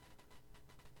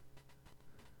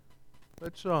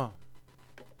Let's uh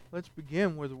let's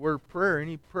begin with a word of prayer.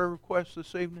 Any prayer requests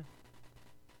this evening?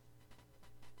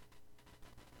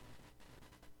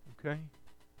 Okay.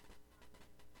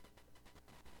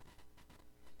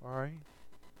 All right.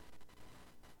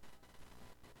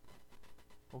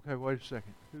 Okay, wait a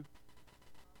second. Who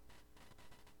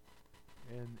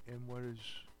and what is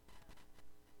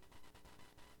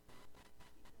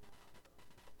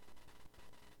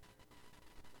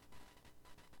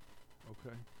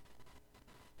okay.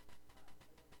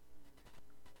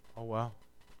 Oh wow.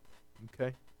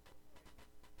 Okay.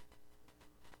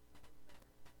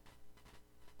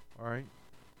 All right.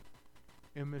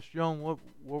 And Miss Joan, what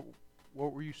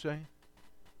were you saying?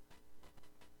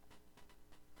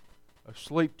 A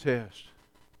sleep test.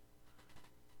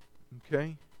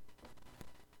 Okay.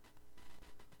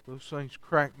 Those things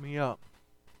crack me up.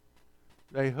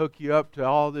 They hook you up to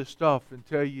all this stuff and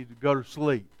tell you to go to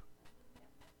sleep.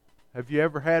 Have you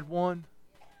ever had one?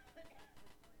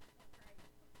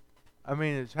 I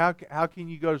mean, it's how can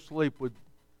you go to sleep with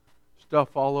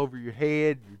stuff all over your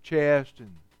head, your chest,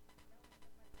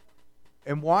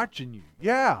 and watching you?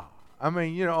 Yeah, I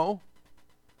mean, you're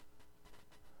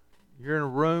in a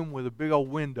room with a big old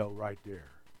window right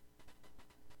there.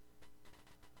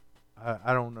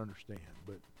 I don't understand,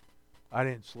 but I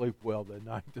didn't sleep well that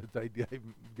night that they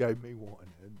gave me one.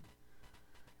 And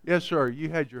yes, sir, you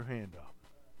had your hand up.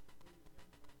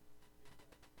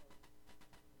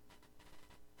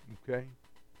 Okay.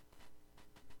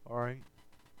 All right.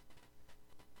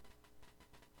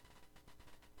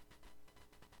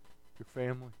 Your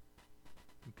family.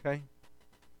 Okay.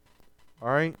 All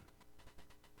right.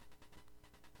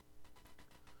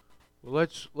 Well,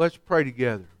 let's pray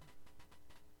together.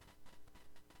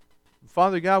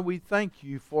 Father God, we thank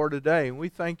you for today, and we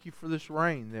thank you for this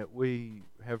rain that we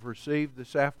have received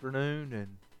this afternoon,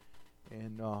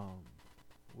 and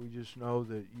we just know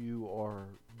that you are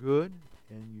good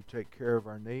and you take care of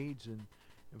our needs. And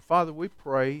Father, we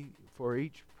pray for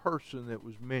each person that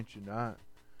was mentioned. I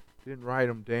didn't write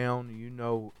them down. You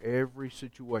know every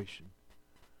situation.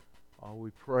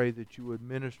 We pray that you would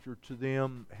minister to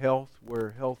them health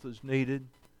where health is needed,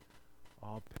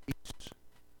 peace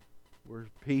where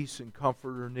peace and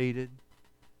comfort are needed.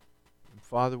 And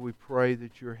Father, we pray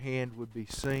that your hand would be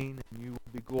seen and you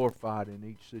would be glorified in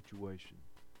each situation.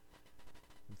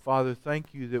 And Father,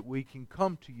 thank you that we can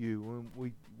come to you,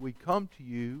 and we come to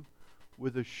you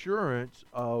with assurance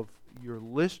of your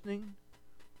listening,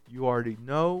 you already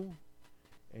know,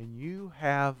 and you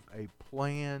have a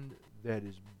plan that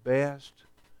is best,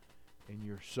 and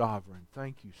you're sovereign.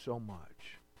 Thank you so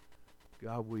much.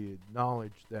 God, we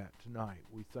acknowledge that tonight.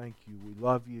 We thank you. We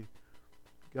love you.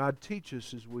 God, teach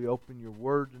us as we open your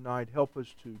word tonight. Help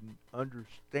us to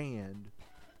understand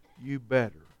you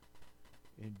better.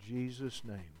 In Jesus'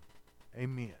 name,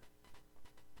 amen.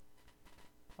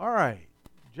 All right.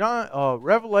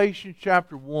 Revelation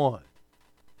chapter 1.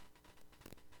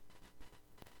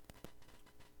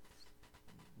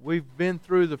 We've been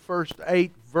through the first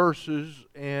 8 verses,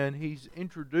 and he's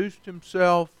introduced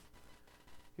himself.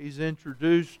 He's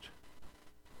introduced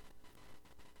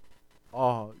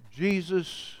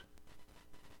Jesus,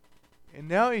 and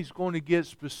now he's going to get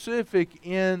specific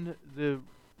in the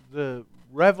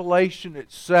revelation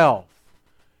itself,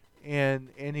 and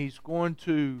he's going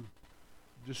to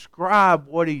describe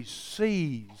what he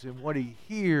sees and what he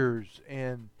hears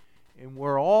and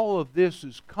where all of this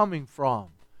is coming from.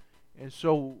 And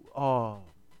so,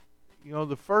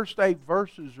 the first 8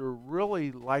 verses are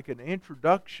really like an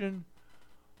introduction.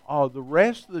 The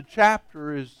rest of the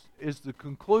chapter is the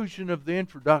conclusion of the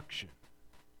introduction.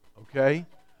 Okay?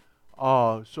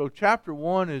 So chapter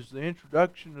 1 is the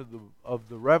introduction of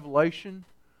the revelation.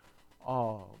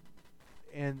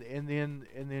 And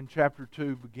then chapter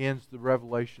 2 begins the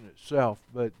revelation itself.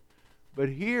 But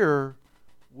here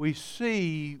we're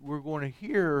going to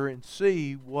hear and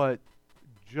see what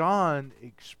John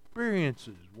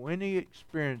experiences, when he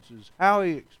experiences, how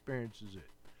he experiences it.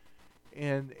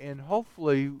 And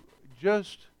hopefully,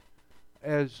 just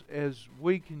as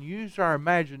we can use our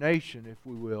imagination, if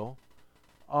we will,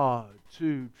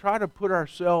 to try to put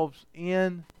ourselves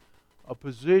in a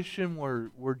position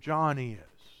where John is,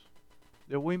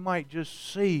 that we might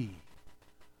just see,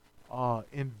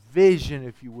 envision,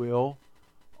 if you will,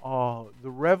 the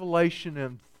revelation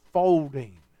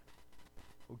unfolding.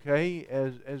 Okay,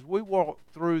 as we walk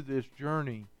through this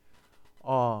journey,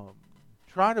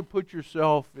 try to put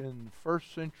yourself in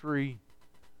first century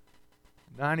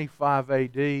 95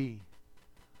 AD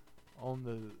on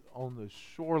the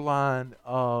shoreline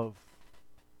of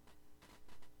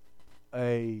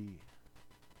a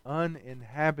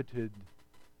uninhabited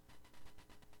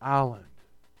island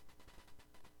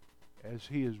as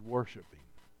he is worshiping.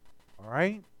 All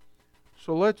right?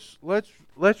 So let's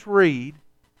read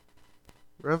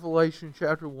Revelation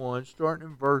chapter 1, starting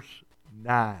in verse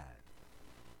 9.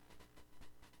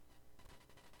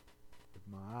 If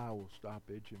my eye will stop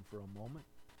itching for a moment.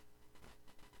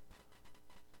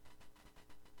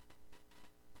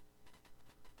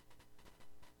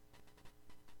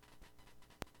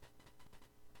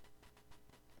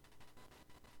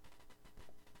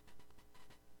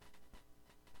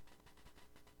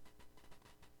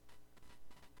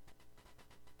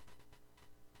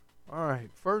 All right,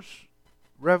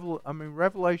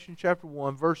 Revelation chapter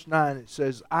 1, verse 9, it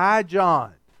says, I,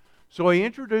 John. So he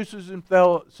introduces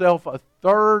himself a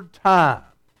third time.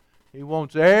 He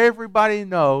wants everybody to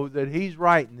know that he's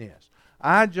writing this.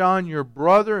 I, John, your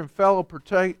brother and fellow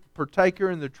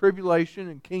partaker in the tribulation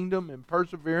and kingdom and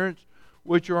perseverance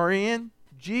which are in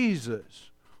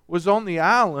Jesus, was on the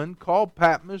island called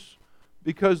Patmos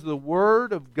because of the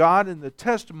word of God and the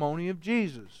testimony of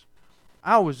Jesus.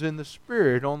 I was in the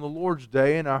Spirit on the Lord's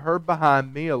day, and I heard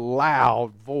behind me a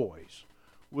loud voice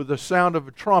with the sound of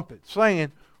a trumpet,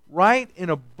 saying, Write in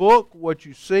a book what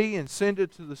you see and send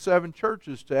it to the 7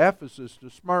 churches, to Ephesus, to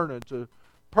Smyrna, to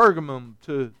Pergamum,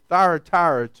 to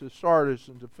Thyatira, to Sardis,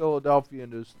 and to Philadelphia,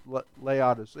 and to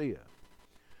Laodicea.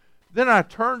 Then I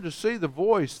turned to see the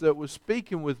voice that was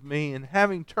speaking with me, and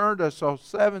having turned I saw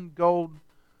 7 golden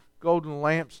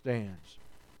lampstands.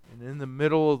 And in the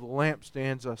middle of the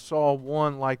lampstands I saw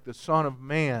one like the Son of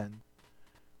Man,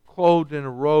 clothed in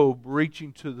a robe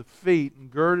reaching to the feet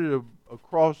and girded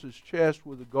across his chest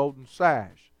with a golden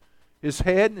sash. His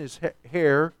head and his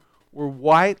hair were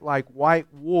white like white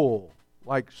wool,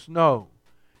 like snow.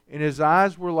 And his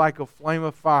eyes were like a flame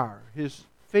of fire. His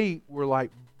feet were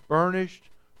like burnished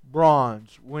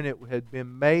bronze when it had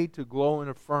been made to glow in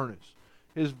a furnace.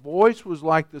 His voice was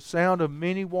like the sound of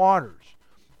many waters.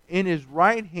 In his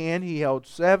right hand he held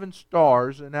 7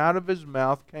 stars, and out of his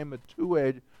mouth came a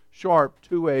sharp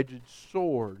two-edged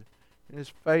sword, and his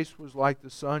face was like the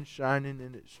sun shining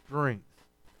in its strength.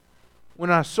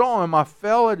 When I saw him, I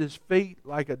fell at his feet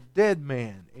like a dead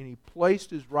man, and he placed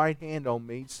his right hand on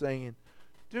me, saying,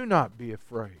 Do not be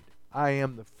afraid. I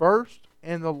am the first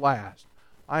and the last.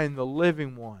 I am the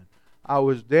living one. I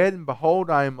was dead, and behold,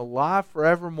 I am alive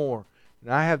forevermore,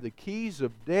 and I have the keys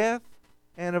of death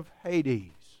and of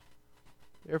Hades.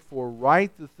 Therefore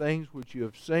write the things which you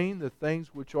have seen, the things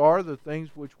which are, the things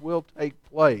which will take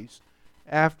place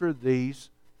after these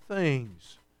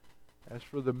things. As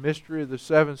for the mystery of the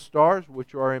 7 stars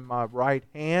which are in my right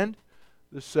hand,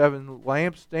 the 7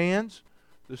 lampstands,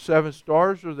 the 7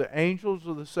 stars are the angels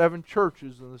of the 7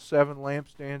 churches, and the 7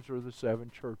 lampstands are the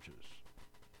 7 churches.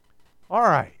 All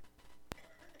right.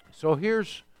 So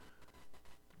here's,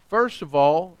 first of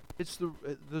all, it's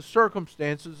the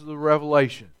circumstances of the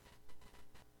revelation.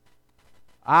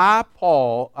 I,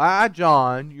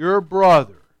 John, your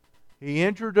brother. He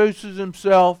introduces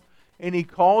himself and he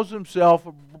calls himself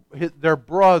their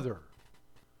brother.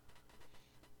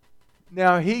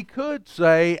 Now he could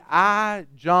say, I,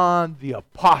 John, the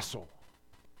apostle,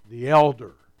 the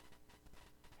elder.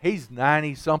 He's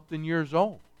 90-something years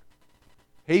old.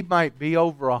 He might be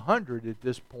over 100 at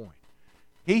this point.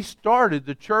 He started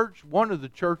the church, one of the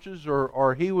churches,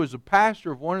 or he was a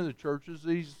pastor of one of the churches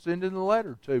that he's sending the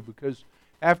letter to, because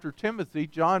after Timothy,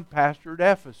 John pastored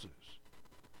Ephesus.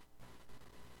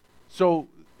 So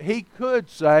he could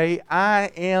say,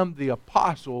 I am the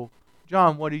apostle.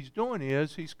 John, what he's doing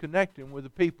is he's connecting with the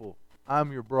people.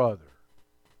 I'm your brother.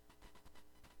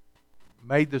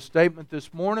 Made the statement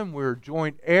this morning, we're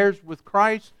joint heirs with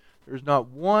Christ. There's not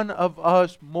one of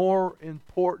us more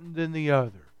important than the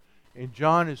other. And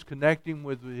John is connecting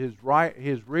with his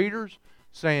readers,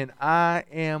 saying, I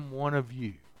am one of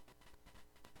you.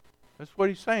 That's what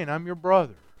he's saying. I'm your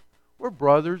brother. We're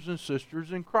brothers and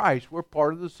sisters in Christ. We're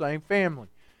part of the same family.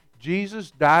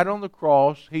 Jesus died on the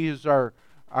cross. He is our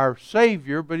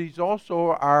Savior, but He's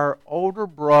also our older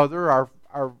brother,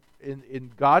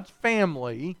 in God's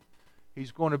family.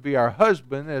 He's going to be our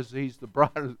husband, as He's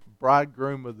the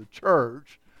bridegroom of the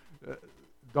church.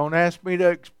 Don't ask me to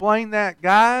explain that,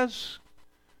 guys,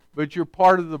 but you're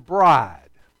part of the bride,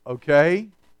 okay?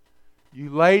 You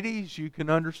ladies, you can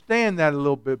understand that a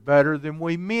little bit better than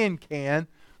we men can,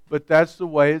 but that's the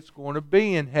way it's going to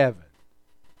be in heaven.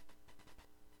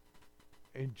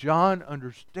 And John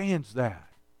understands that.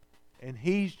 And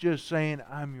he's just saying,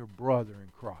 I'm your brother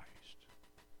in Christ.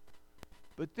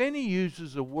 But then he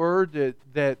uses a word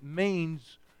that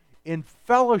means in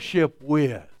fellowship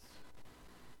with.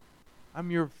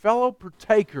 I'm your fellow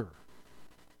partaker.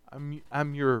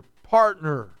 I'm your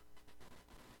partner.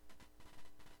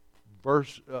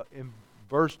 in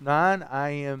verse 9, I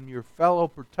am your fellow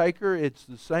partaker. It's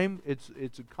the same.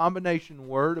 It's a combination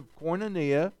word of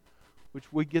koinonia,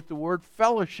 which we get the word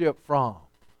fellowship from.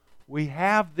 We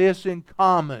have this in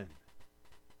common.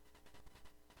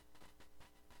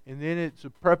 And then it's a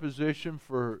preposition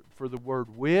for the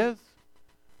word with.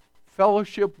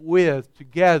 Fellowship with,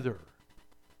 together.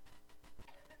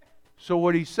 So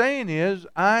what he's saying is,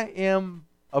 I am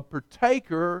a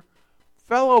partaker,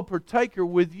 fellow partaker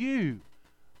with you.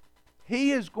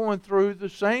 He is going through the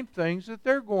same things that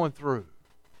they're going through.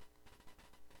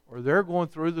 Or they're going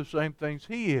through the same things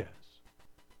he is.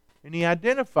 And he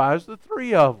identifies the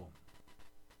three of them.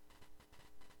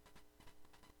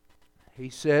 He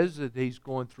says that he's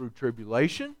going through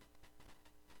tribulation.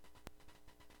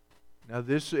 Now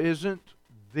this isn't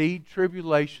the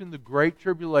tribulation, the great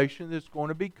tribulation that's going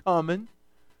to be coming.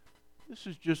 This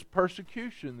is just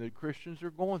persecution that Christians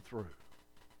are going through.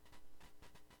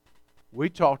 We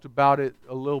talked about it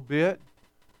a little bit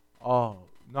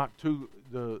not too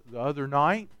the other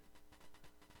night.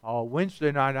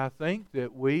 Wednesday night, I think,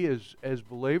 that we as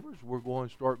believers, we're going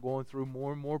to start going through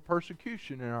more and more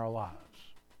persecution in our lives.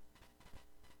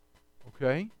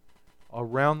 Okay?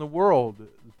 Around the world, the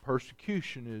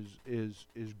persecution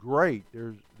is great.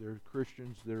 There's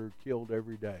Christians that are killed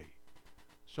every day.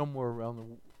 Somewhere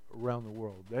around the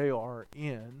world. They are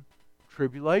in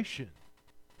tribulation.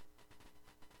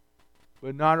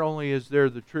 But not only is there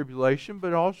the tribulation,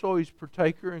 but also he's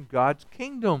partaker in God's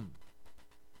kingdom.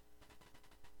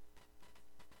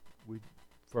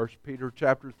 1 Peter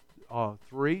chapter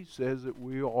 3 says that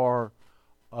we are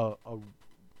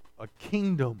a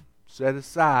kingdom set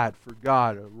aside for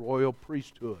God, a royal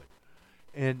priesthood.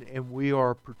 And we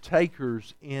are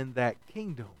partakers in that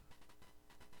kingdom.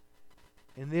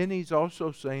 And then he's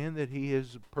also saying that he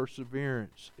is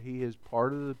perseverance. He is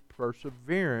part of the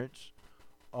perseverance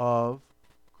of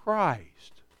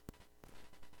Christ.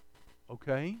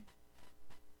 Okay?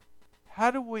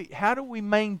 How do we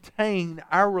maintain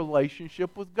our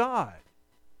relationship with God?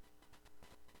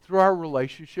 Through our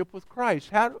relationship with Christ.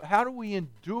 How do we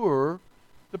endure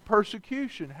the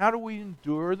persecution? How do we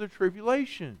endure the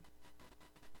tribulation?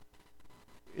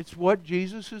 It's what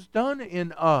Jesus has done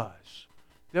in us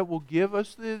that will give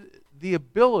us the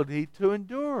ability to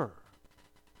endure.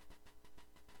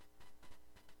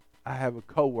 I have a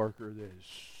coworker that is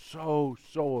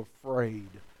so afraid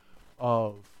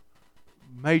of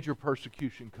major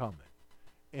persecution coming.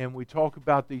 And we talk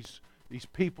about these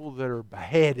people that are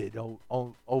beheaded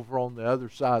over on the other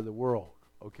side of the world.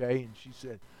 Okay? And she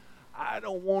said, I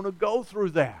don't want to go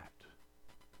through that.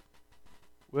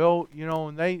 Well,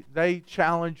 and they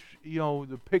challenge,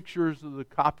 the pictures of the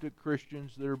Coptic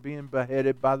Christians that are being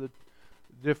beheaded by the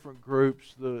different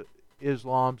groups, the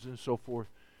Islams and so forth.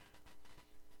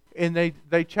 And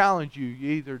they challenge you.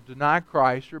 You either deny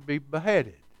Christ or be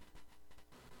beheaded.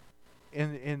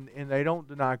 And they don't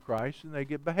deny Christ and they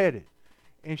get beheaded.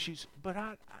 And she's, but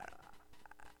I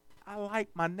like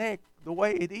my neck the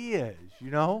way it is,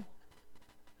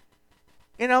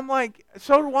 And I'm like,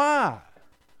 so do I.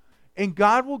 And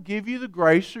God will give you the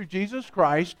grace through Jesus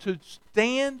Christ to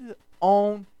stand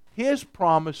on His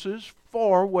promises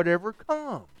for whatever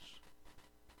comes.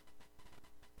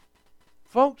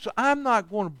 Folks, I'm not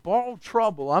going to borrow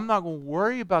trouble. I'm not going to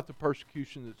worry about the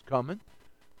persecution that's coming.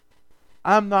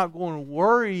 I'm not going to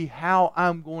worry how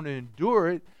I'm going to endure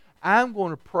it. I'm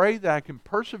going to pray that I can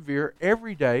persevere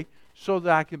every day so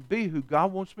that I can be who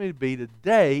God wants me to be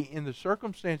today in the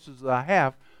circumstances that I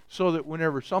have, so that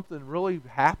whenever something really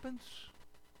happens,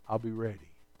 I'll be ready.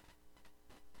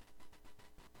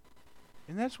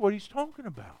 And that's what he's talking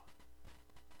about.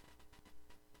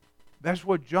 That's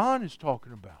what John is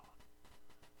talking about.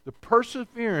 The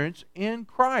perseverance in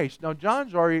Christ. Now,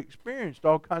 John's already experienced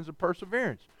all kinds of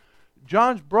perseverance.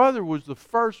 John's brother was the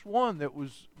first one that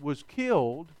was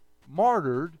killed,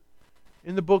 martyred,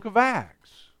 in the book of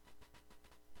Acts.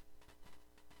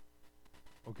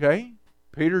 Okay?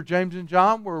 Peter, James, and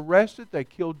John were arrested. They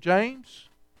killed James.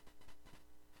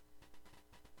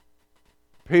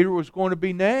 Peter was going to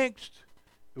be next.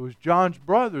 It was John's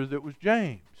brother that was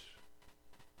James.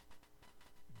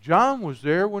 John was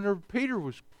there whenever Peter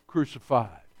was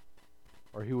crucified,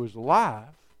 or he was alive.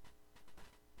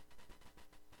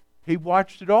 He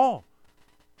watched it all.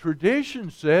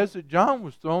 Tradition says that John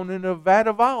was thrown in a vat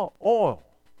of oil.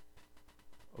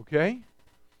 Okay?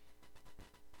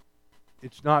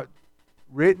 It's not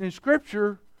written in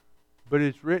Scripture, but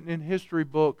it's written in history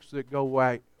books that go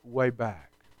way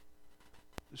back.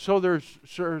 So there's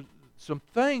some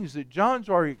things that John's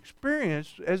already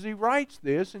experienced as he writes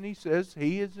this, and he says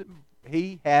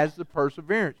he has the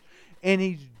perseverance,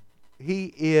 and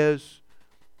He is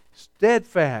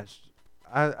steadfast.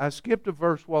 I skipped a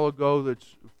verse a while ago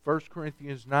that's 1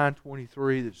 Corinthians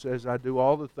 9:23 that says, I do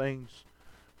all the things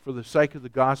for the sake of the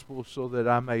gospel so that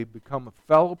I may become a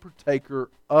fellow partaker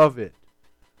of it.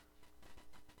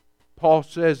 Paul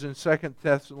says in 2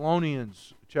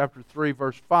 Thessalonians chapter 3,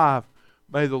 verse 5,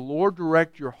 may the Lord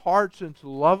direct your hearts into the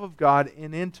love of God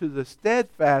and into the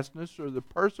steadfastness or the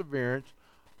perseverance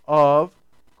of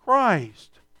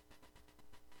Christ.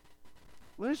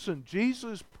 Listen,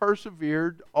 Jesus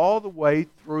persevered all the way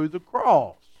through the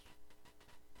cross.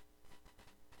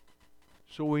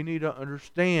 So we need to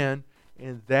understand,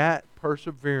 and that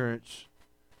perseverance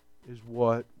is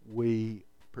what we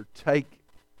partake,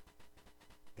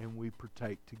 and we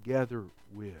partake together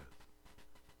with.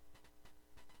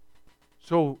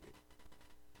 So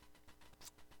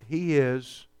he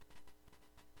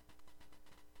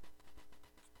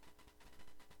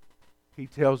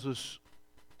tells us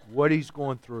what he's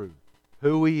going through,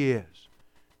 who he is.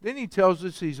 Then he tells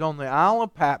us he's on the Isle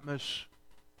of Patmos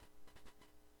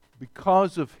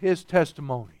because of his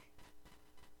testimony,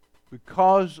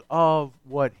 because of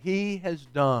what he has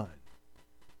done.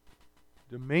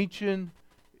 Domitian,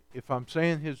 if I'm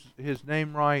saying his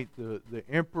name right, the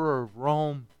emperor of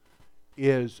Rome,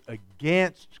 is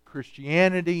against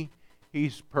Christianity.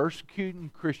 He's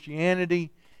persecuting Christianity.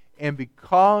 And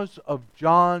because of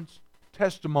John's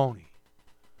testimony,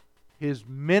 his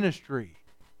ministry,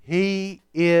 he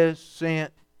is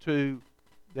sent to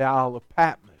the Isle of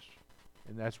Patmos.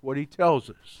 And that's what he tells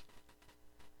us.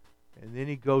 And then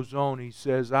he goes on, he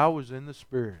says, I was in the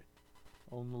Spirit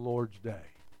on the Lord's day.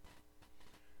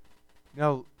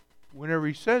 Now, whenever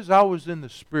he says I was in the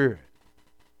Spirit,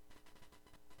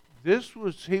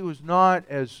 he was not,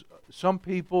 as some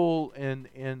people in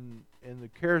the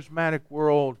charismatic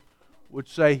world would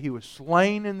say, he was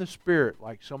slain in the Spirit,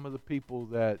 like some of the people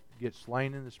that get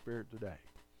slain in the Spirit today.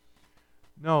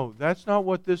 No, that's not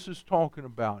what this is talking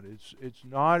about. It's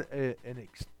not an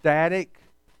ecstatic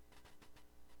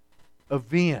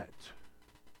event.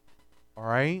 All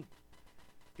right?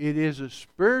 It is a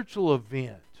spiritual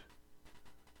event,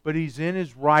 but he's in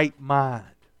his right mind.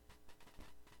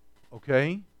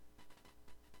 Okay?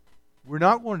 We're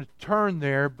not going to turn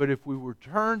there, but if we were to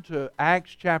turn to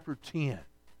Acts chapter 10,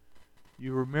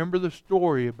 you remember the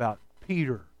story about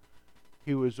Peter.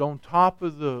 He was on top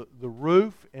of the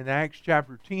roof in Acts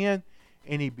chapter 10,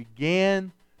 and he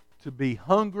began to be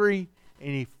hungry, and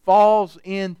he falls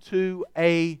into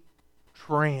a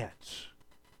trance.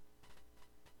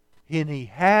 And he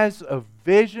has a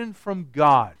vision from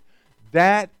God.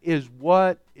 That is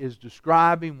what is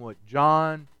describing what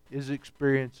John is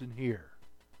experiencing here.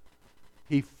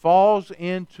 He falls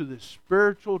into the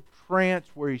spiritual trance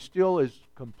where he still is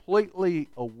completely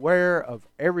aware of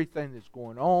everything that's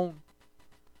going on.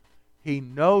 He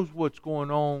knows what's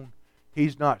going on.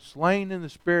 He's not slain in the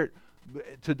Spirit.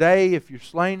 Today, if you're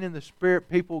slain in the Spirit,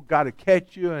 people got to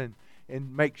catch you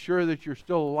and make sure that you're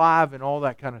still alive and all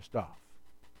that kind of stuff.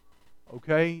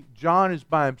 Okay? John is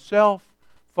by himself.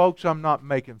 Folks, I'm not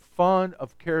making fun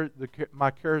of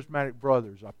my charismatic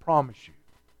brothers. I promise you.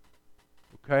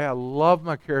 Okay? I love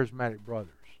my charismatic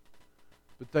brothers.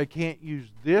 But they can't use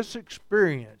this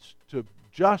experience to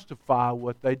justify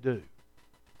what they do.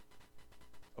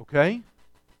 Okay?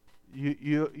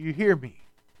 You hear me.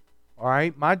 All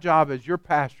right? My job as your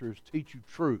pastor is to teach you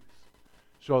truth.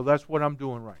 So that's what I'm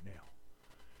doing right now.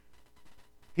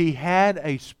 He had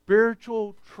a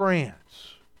spiritual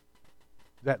trance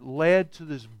that led to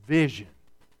this vision.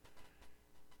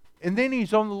 And then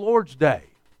he's on the Lord's day.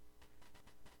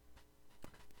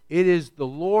 It is the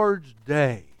Lord's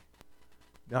day.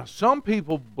 Now, some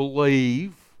people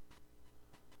believe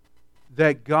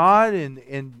that God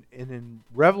in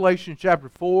Revelation chapter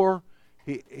 4,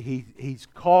 he's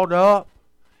caught up.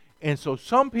 And so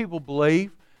some people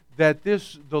believe that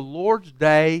the Lord's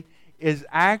day is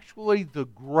actually the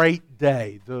great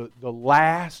day, the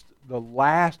last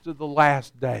of the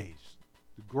last days,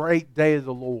 the great day of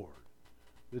the Lord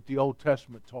that the Old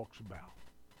Testament talks about.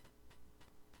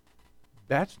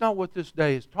 That's not what this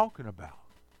day is talking about.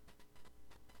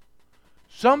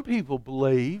 Some people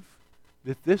believe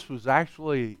that this was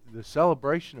actually the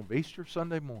celebration of Easter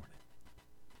Sunday morning.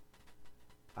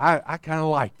 I kind of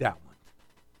like that one.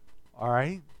 All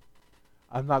right?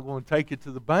 I'm not going to take it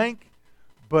to the bank,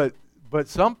 but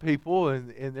some people,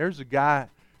 and there's a guy,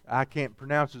 I can't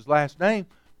pronounce his last name,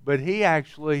 but he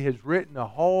actually has written a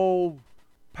whole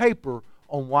paper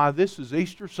on why this is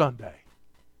Easter Sunday.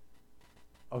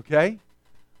 Okay?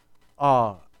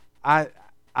 I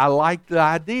like the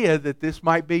idea that this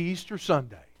might be Easter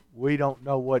Sunday. We don't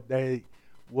know what day,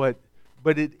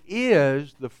 But it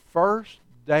is the first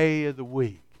day of the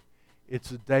week.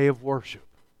 It's a day of worship.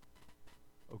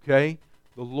 Okay?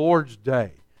 The Lord's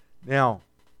Day. Now,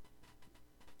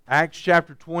 Acts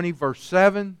chapter 20, verse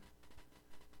 7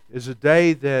 is a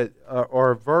day that,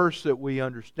 or a verse that we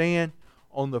understand.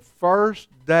 On the first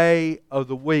day of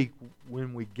the week,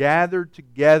 when we gathered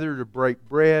together to break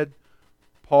bread,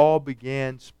 Paul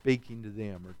began speaking to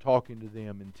them, or talking to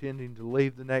them, intending to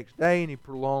leave the next day, and he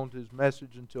prolonged his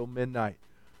message until midnight.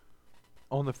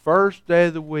 On the first day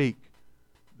of the week,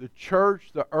 the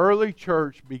church, the early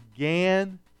church,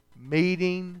 began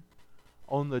meeting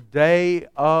on the day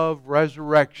of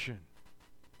resurrection.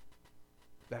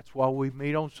 That's why we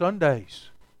meet on Sundays.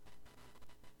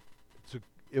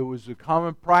 It was a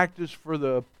common practice for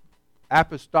the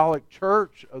apostolic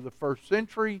church of the first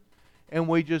century, and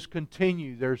we just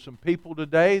continue. There's some people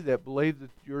today that believe that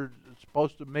you're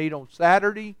supposed to meet on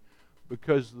Saturday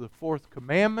because of the fourth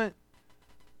commandment.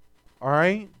 All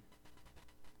right?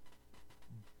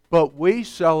 But we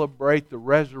celebrate the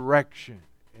resurrection,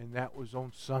 and that was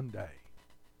on Sunday.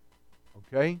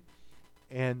 Okay?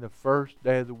 And the first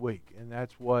day of the week. And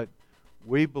that's what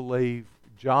we believe.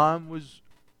 John was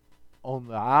on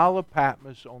the Isle of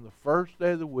Patmos on the first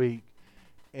day of the week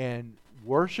and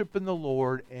worshiping the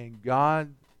Lord, and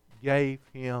God gave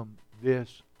him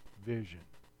this vision.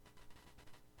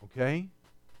 Okay?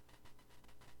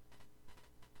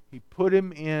 He put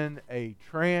him in a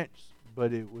trance,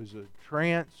 but it was a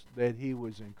trance that he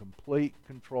was in complete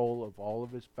control of all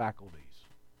of his faculties.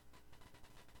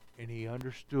 And he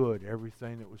understood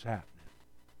everything that was happening.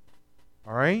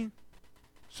 All right?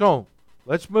 So,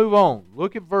 let's move on.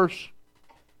 Look at verse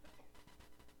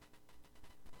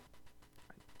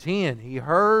 10. He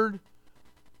heard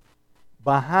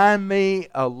behind me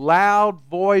a loud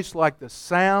voice like the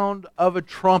sound of a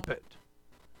trumpet.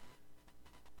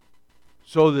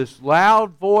 So this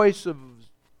loud voice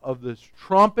of this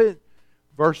trumpet,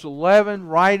 verse 11,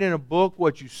 write in a book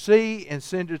what you see and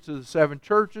send it to the 7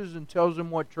 churches, and tells them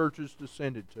what churches to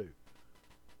send it to.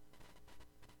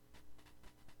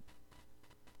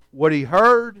 What he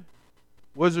heard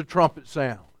was a trumpet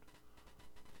sound.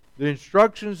 The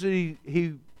instructions that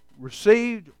he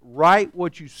received, write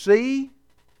what you see.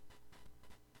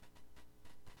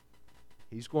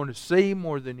 He's going to see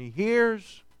more than he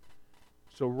hears.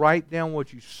 So write down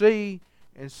what you see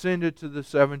and send it to the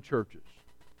 7 churches.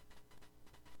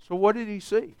 So what did he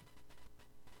see?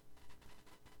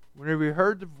 Whenever he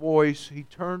heard the voice, he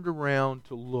turned around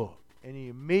to look, and he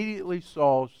immediately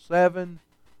saw 7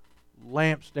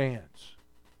 lampstands.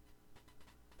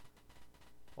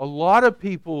 A lot of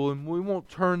people, and we won't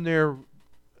turn there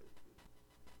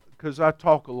because I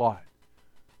talk a lot.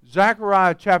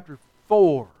 Zechariah chapter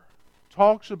 4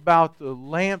 talks about the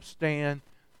lampstand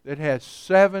that has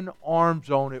 7 arms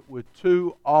on it with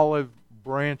 2 olive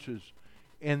branches.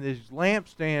 And these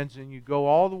lampstands, and you go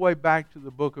all the way back to the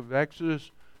book of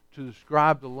Exodus to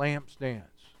describe the lampstands.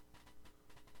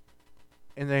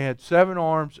 And they had 7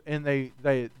 arms, and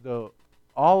the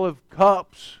olive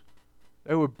cups,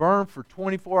 they would burn for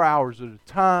 24 hours at a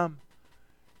time.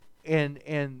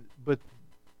 But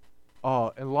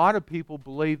a lot of people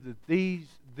believe that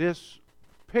this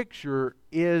picture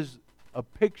is a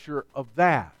picture of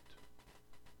that.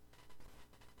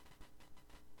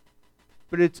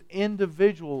 But it's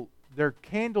individual. They're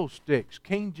candlesticks.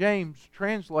 King James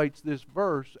translates this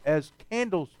verse as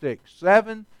candlesticks.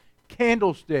 7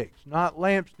 candlesticks. Not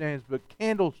lampstands, but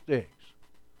candlesticks.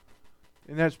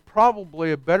 And that's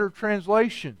probably a better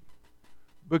translation,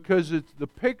 because the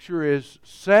picture is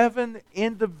 7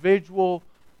 individual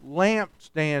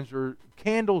lampstands or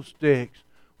candlesticks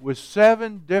with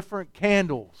 7 different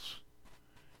candles,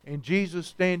 and Jesus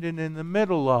standing in the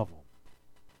middle of them.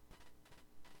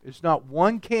 It's not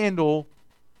one candle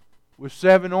with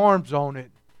 7 arms on it.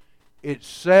 It's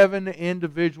 7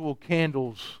 individual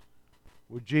candles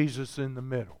with Jesus in the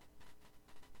middle.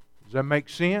 Does that make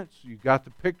sense? You got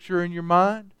the picture in your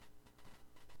mind?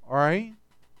 All right?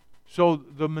 So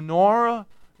the menorah,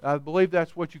 I believe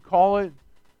that's what you call it.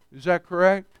 Is that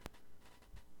correct?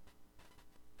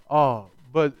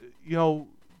 But, you know,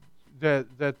 that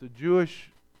the Jewish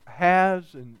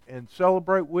has and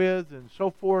celebrate with and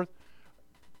so forth,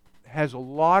 has a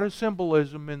lot of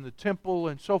symbolism in the temple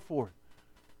and so forth.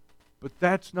 But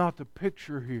that's not the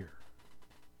picture here.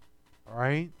 All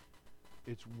right?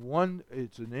 It's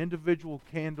an individual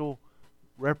candle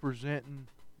representing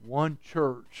one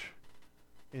church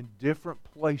in different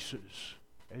places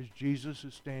as Jesus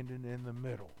is standing in the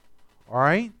middle. All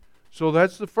right? So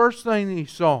that's the first thing that he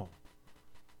saw.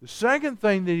 The second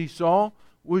thing that he saw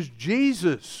was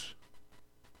Jesus.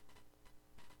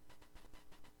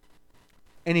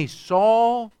 And he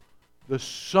saw the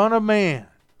Son of Man.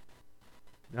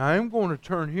 Now I'm going to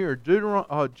turn here.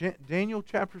 Daniel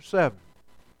chapter 7.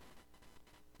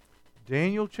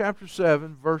 Daniel chapter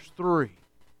 7, verse 3.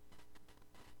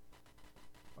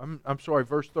 I'm sorry,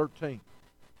 verse 13.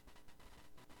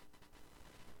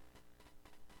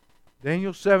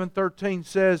 Daniel 7:13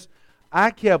 says,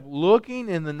 I kept looking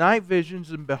in the night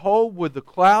visions, and behold, with the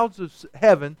clouds of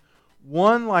heaven,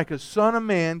 one like a son of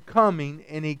man coming,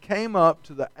 and he came up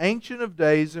to the Ancient of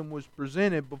Days and was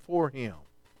presented before him.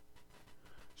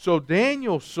 So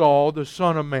Daniel saw the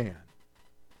Son of Man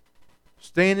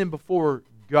standing before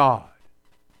God.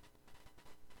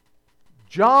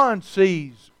 John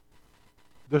sees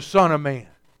the Son of Man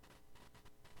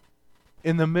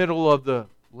in the middle of the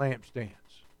lampstands.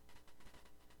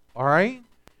 All right?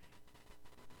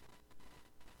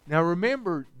 Now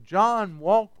remember, John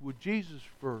walked with Jesus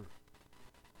for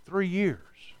 3 years,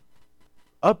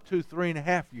 up to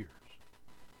 3.5 years.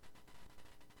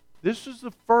 This is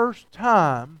the first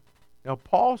time. Now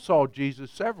Paul saw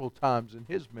Jesus several times in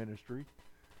his ministry.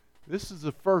 This is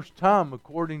the first time,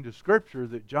 according to Scripture,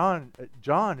 that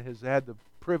John has had the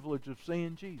privilege of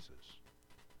seeing Jesus.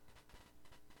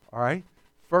 All right?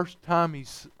 First time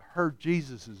he's heard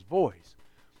Jesus' voice.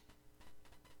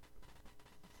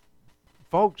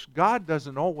 Folks, God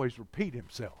doesn't always repeat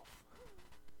himself.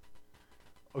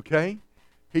 Okay?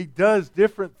 He does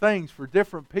different things for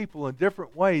different people in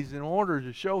different ways in order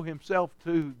to show himself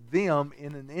to them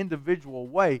in an individual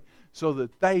way so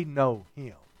that they know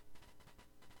him.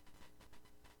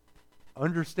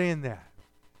 Understand that.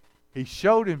 He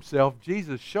showed himself,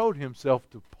 Jesus showed himself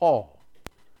to Paul.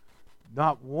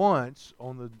 Not once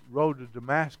on the road to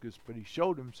Damascus, but he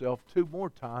showed himself 2 more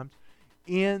times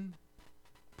in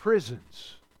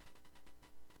prisons.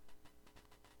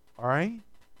 All right?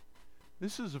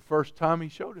 This is the first time he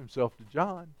showed himself to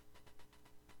John.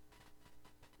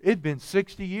 It had been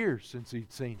 60 years since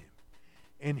he'd seen him.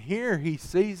 And here he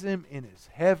sees him in his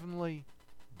heavenly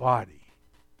body.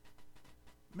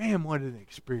 Man, what an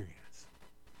experience.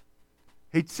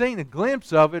 He'd seen a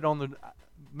glimpse of it on the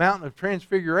Mountain of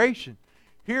Transfiguration.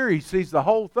 Here he sees the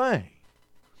whole thing.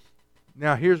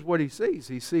 Now here's what he sees.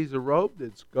 He sees a robe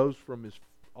that goes from his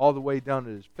all the way down to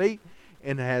his feet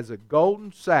and has a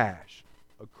golden sash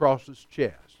across his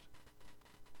chest.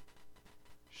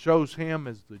 Shows him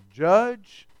as the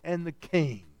judge and the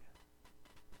king.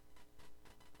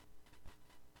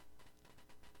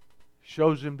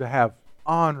 Shows him to have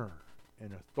honor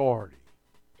and authority.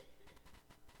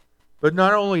 But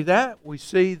not only that, we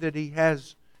see that he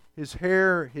has his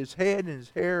head and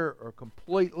his hair are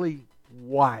completely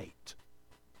white.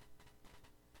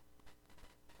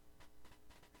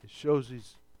 It shows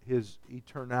his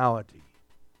eternality.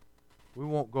 We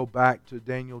won't go back to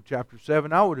Daniel chapter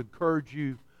 7. I would encourage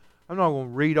you, I'm not going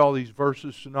to read all these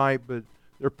verses tonight, but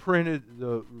they're printed,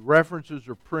 the references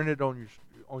are printed on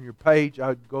your page.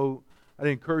 I'd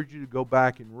encourage you to go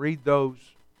back and read those.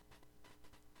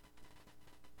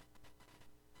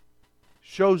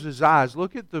 Shows his eyes.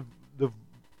 Look at the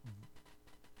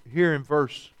here in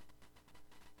verse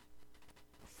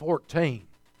 14.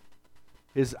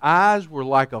 His eyes were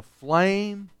like a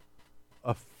flame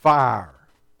of fire.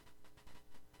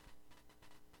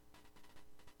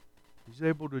 He's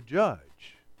able to judge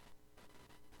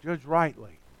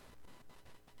rightly.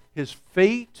 His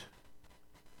feet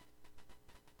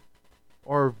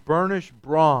are of burnished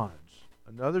bronze,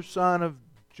 another sign of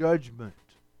judgment.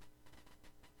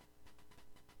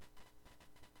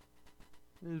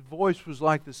 His voice was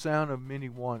like the sound of many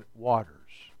waters.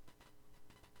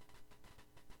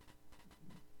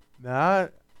 Now,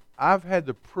 I've had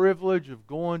the privilege of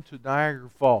going to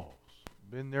Niagara Falls.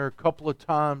 Been there a couple of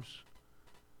times.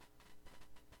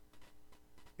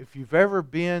 If you've ever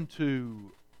been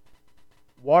to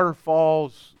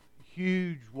waterfalls,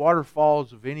 huge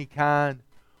waterfalls of any kind,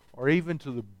 or even to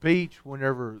the beach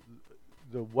whenever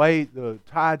the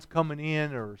tide's coming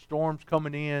in or a storm's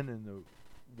coming in and the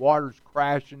water's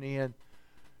crashing in,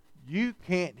 you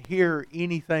can't hear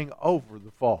anything over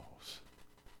the falls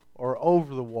or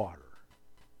over the water.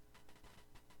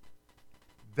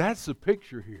 That's the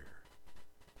picture here.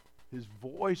 His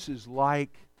voice is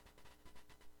like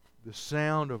the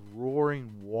sound of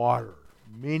roaring water,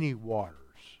 many waters.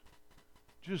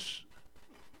 Just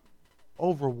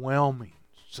overwhelming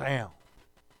sound.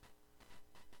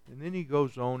 And then he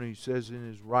goes on and he says in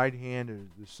his right hand are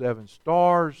the 7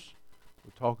 stars.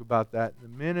 We'll talk about that in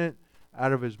a minute.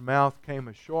 Out of his mouth came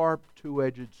a sharp,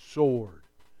 2-edged sword.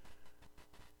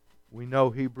 We know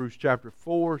Hebrews chapter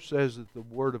 4 says that the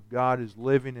Word of God is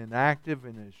living and active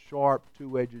and a sharp,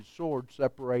 2-edged sword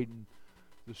separating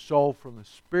the soul from the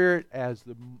spirit as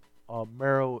the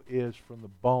marrow is from the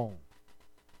bone.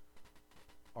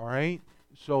 All right?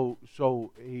 So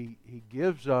he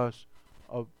gives us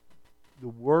the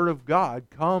Word of God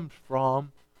comes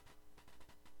from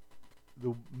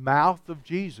the mouth of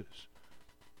Jesus.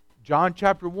 John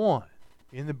chapter 1.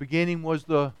 In the beginning was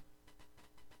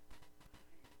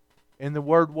and the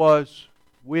Word was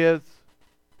with,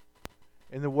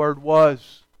 and the Word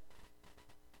was,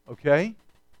 okay?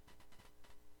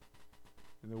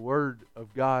 And the Word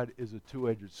of God is a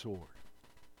two-edged sword.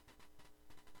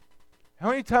 How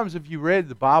many times have you read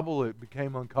the Bible it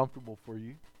became uncomfortable for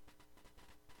you?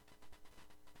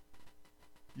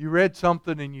 You read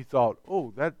something and you thought,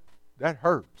 oh, that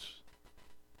hurts.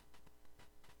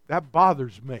 That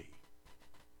bothers me.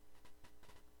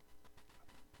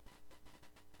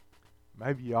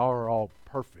 Maybe y'all are all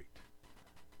perfect.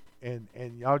 And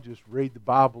y'all just read the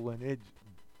Bible and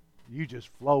you just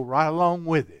flow right along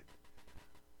with it.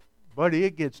 But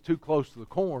it gets too close to the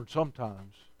corn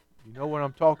sometimes. You know what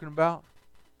I'm talking about?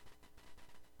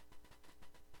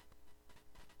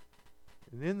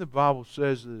 And then the Bible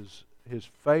says his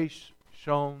face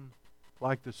shone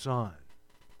like the sun.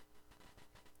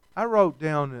 I wrote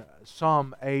down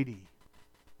Psalm 80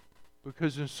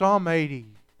 because in Psalm 80,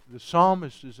 the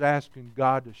psalmist is asking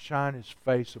God to shine His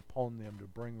face upon them to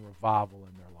bring revival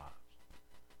in their lives.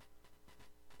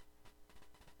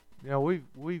 Now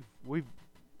we've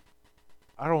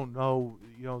I don't know,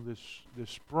 this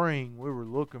spring we were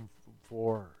looking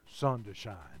for sun to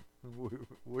shine.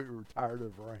 We were tired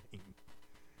of rain.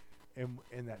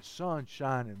 And that sun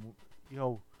shining,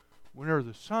 whenever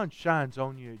the sun shines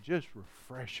on you, it just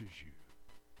refreshes you.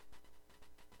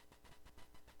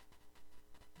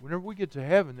 Whenever we get to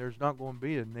heaven, there's not going to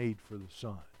be a need for the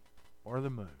sun or the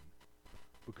moon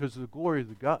because the glory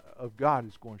of God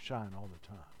is going to shine all the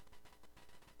time.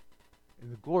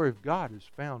 And the glory of God is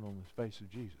found on the face of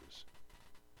Jesus.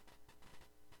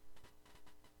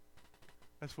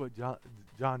 That's what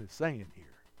John is saying here.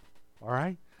 All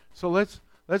right? So let's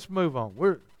move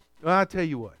on. I'll tell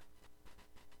you what.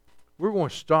 We're going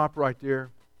to stop right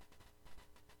there.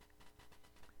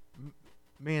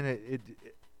 Man,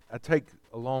 I take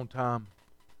a long time.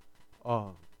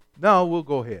 No, we'll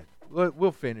go ahead.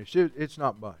 We'll finish. It's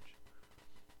not much.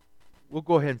 We'll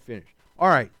go ahead and finish. All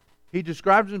right. He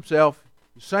describes himself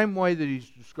the same way that he's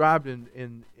described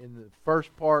in the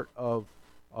first part of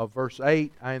verse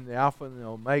 8. I am the Alpha and the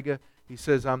Omega. He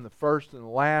says, I'm the first and the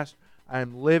last. I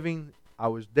am living. I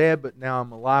was dead, but now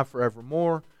I'm alive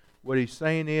forevermore. What he's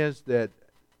saying is that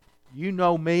you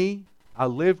know me. I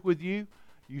lived with you.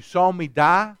 You saw me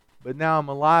die, but now I'm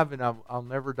alive and I'll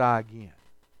never die again.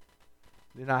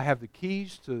 Then I have the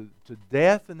keys to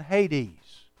death and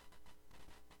Hades.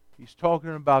 He's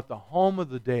talking about the home of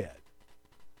the dead.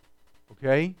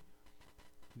 Okay?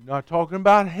 He's not talking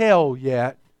about hell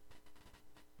yet,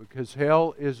 because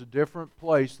hell is a different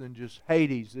place than just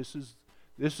Hades. This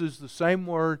is the same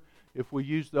word. If we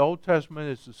use the Old Testament,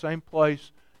 it's the same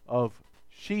place of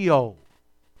Sheol.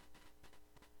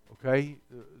 Okay?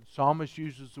 The psalmist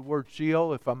uses the word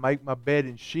Sheol. If I make my bed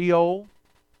in Sheol,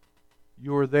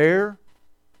 you are there.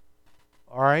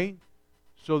 All right?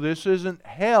 So this isn't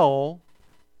hell,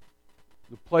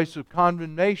 the place of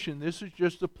condemnation. This is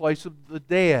just the place of the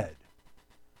dead.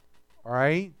 All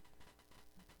right?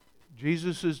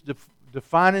 Jesus is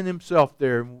defining himself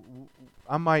there.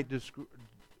 I might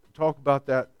talk about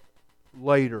that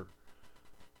later.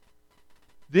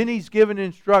 Then he's given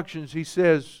instructions. He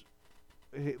says,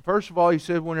 first of all, he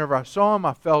said, whenever I saw him,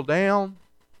 I fell down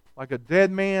like a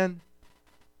dead man.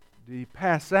 Did he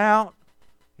pass out?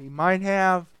 He might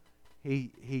have.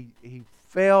 He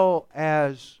fell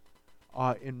as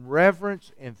in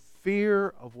reverence and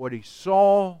fear of what he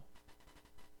saw.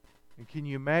 And can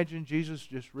you imagine Jesus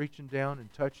just reaching down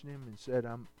and touching him and said,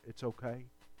 it's okay.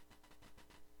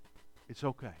 It's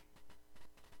okay.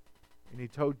 And he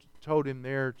told him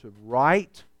there to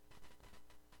write.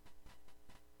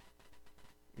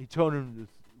 He told him to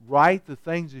write the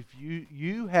things if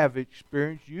you have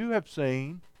experienced, you have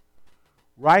seen.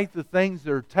 Write the things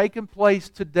that are taking place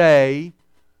today,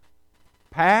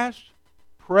 past,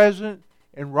 present,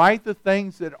 and write the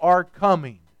things that are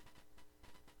coming.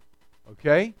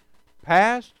 Okay?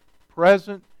 Past,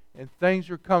 present, and things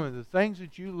are coming. The things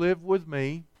that you live with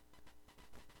me,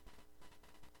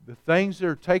 the things that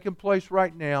are taking place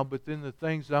right now, but then the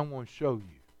things I'm going to show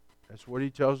you. That's what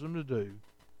he tells them to do.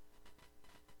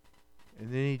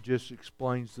 And then he just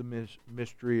explains the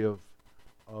mystery of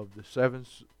the seven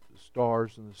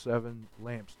stars and the seven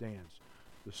lampstands.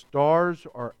 The stars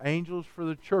are angels for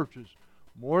the churches.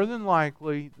 more than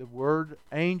likely, the word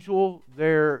angel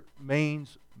there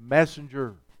means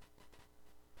messenger.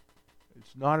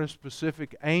 It's not a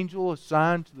specific angel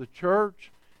assigned to the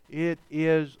church. It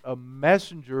is a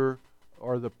messenger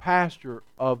or the pastor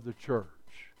of the church.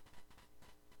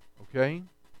 Okay?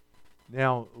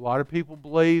 Now, a lot of people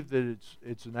believe that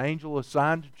it's an angel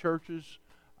assigned to churches.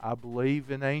 I believe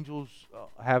in angels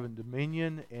having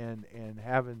dominion and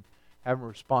having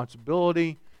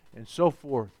responsibility and so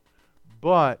forth.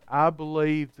 But I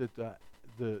believe that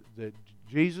that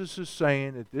Jesus is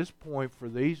saying at this point for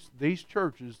these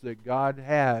churches that God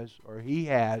has, or He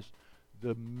has,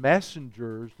 the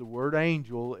messengers, the word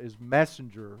angel is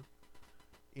messenger,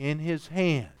 in His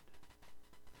hand.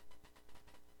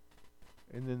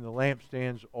 And then the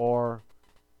lampstands are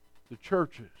the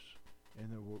churches.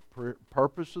 And the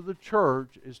purpose of the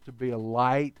church is to be a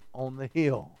light on the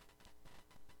hill.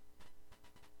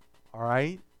 All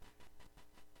right?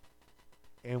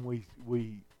 And we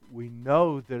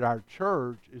know that our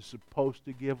church is supposed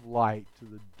to give light to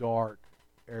the dark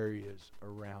areas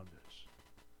around us.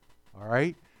 All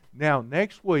right? Now,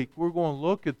 next week, we're going to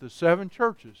look at the 7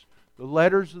 churches, the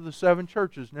letters of the 7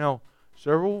 churches. Now,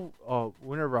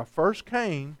 whenever I first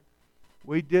came,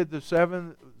 we did the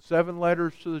seven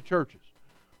letters to the churches.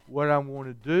 What I'm going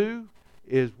to do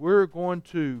is we're going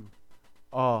to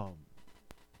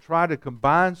try to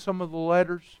combine some of the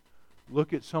letters,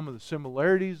 look at some of the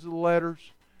similarities of the letters,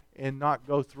 and not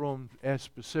go through them as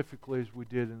specifically as we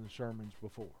did in the sermons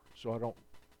before. So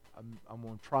I'm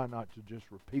going to try not to just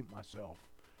repeat myself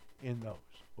in those.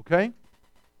 Okay?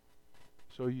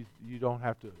 So you don't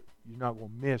have to, you're not going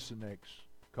to miss the next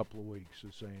couple of weeks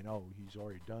of saying, oh, he's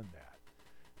already done that.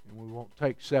 And we won't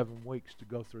take 7 weeks to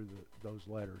go through those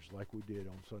letters like we did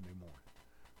on Sunday morning.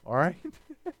 All right?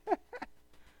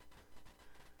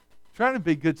 Trying to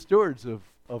be good stewards of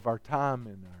our time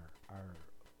and our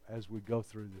as we go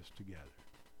through this together.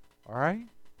 All right?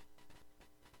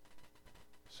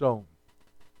 So,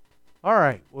 all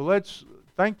right. Well, let's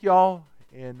thank y'all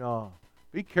and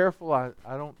be careful. I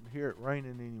don't hear it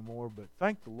raining anymore, but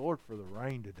thank the Lord for the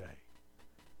rain today.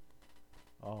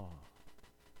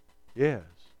 Yes.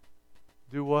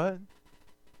 Do what?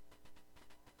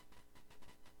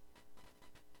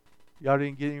 Y'all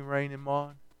didn't get any rain in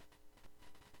Maud?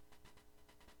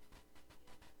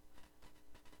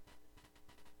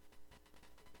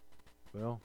 Well,